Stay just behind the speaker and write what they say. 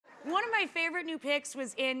one of my favorite new picks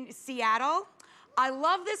was in Seattle. I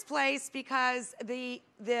love this place because the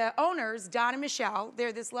owners, Don and Michelle,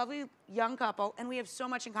 they're this lovely young couple, and we have so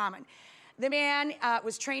much in common. The man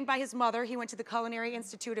was trained by his mother. He went to the Culinary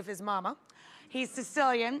Institute of his mama. He's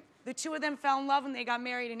Sicilian. The two of them fell in love when they got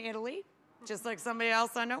married in Italy, just like somebody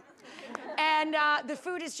else I know. And the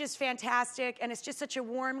food is just fantastic, and it's just such a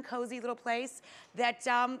warm, cozy little place that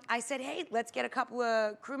I said, hey, let's get a couple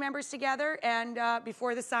of crew members together, and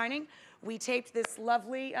before the signing, we taped this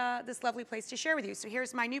lovely place to share with you. So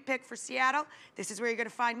here's my new pick for Seattle. This is where you're gonna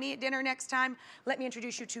find me at dinner next time. Let me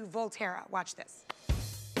introduce you to Volterra. Watch this.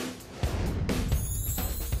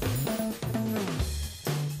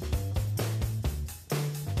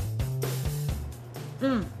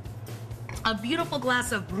 A beautiful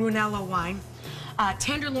glass of Brunello wine, a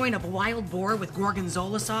tenderloin of wild boar with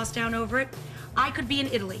gorgonzola sauce down over it. I could be in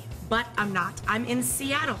Italy, but I'm not. I'm in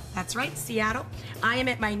Seattle. That's right, Seattle. I am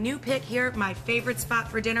at my new pick here, my favorite spot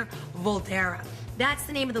for dinner, Volterra. That's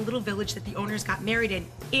the name of the little village that the owners got married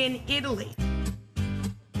in Italy.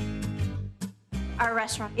 Our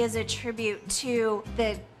restaurant is a tribute to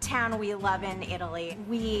the town we love in Italy.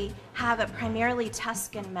 We have a primarily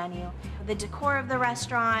Tuscan menu. The decor of the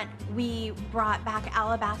restaurant, we brought back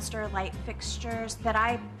alabaster light fixtures that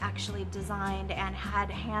I actually designed and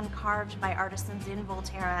had hand carved by artisans in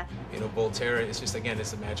Volterra. You know, Volterra is just, again,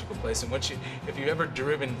 it's a magical place. And if you've ever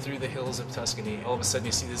driven through the hills of Tuscany, all of a sudden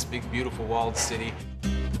you see this big, beautiful walled city.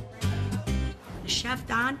 Chef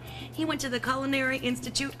Don, he went to the Culinary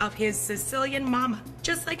Institute of his Sicilian mama,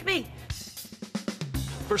 just like me.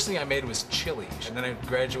 First thing I made was chili, and then I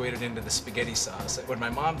graduated into the spaghetti sauce. What my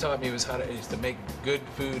mom taught me was to make good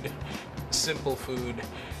food, simple food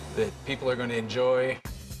that people are going to enjoy.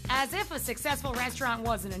 As if a successful restaurant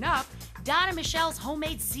wasn't enough, Don and Michelle's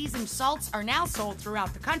homemade seasoned salts are now sold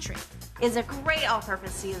throughout the country. It's a great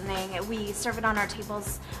all-purpose seasoning. We serve it on our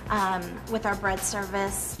tables with our bread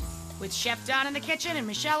service. With Chef Don in the kitchen and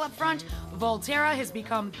Michelle up front, Volterra has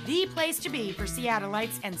become the place to be for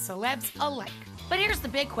Seattleites and celebs alike. But here's the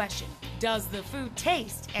big question. Does the food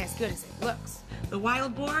taste as good as it looks? The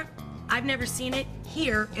wild boar, I've never seen it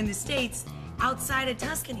here in the States outside of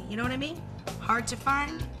Tuscany, you know what I mean? Hard to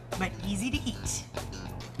find, but easy to eat.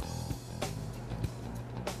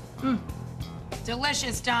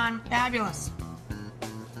 Delicious, Don. Fabulous.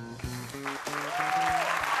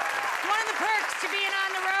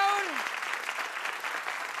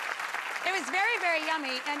 It was very, very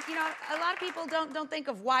yummy, and you know, a lot of people don't think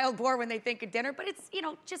of wild boar when they think of dinner, but it's, you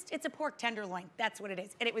know, it's a pork tenderloin. That's what it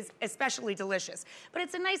is, and it was especially delicious. But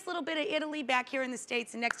it's a nice little bit of Italy back here in the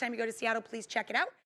States, and next time you go to Seattle, please check it out.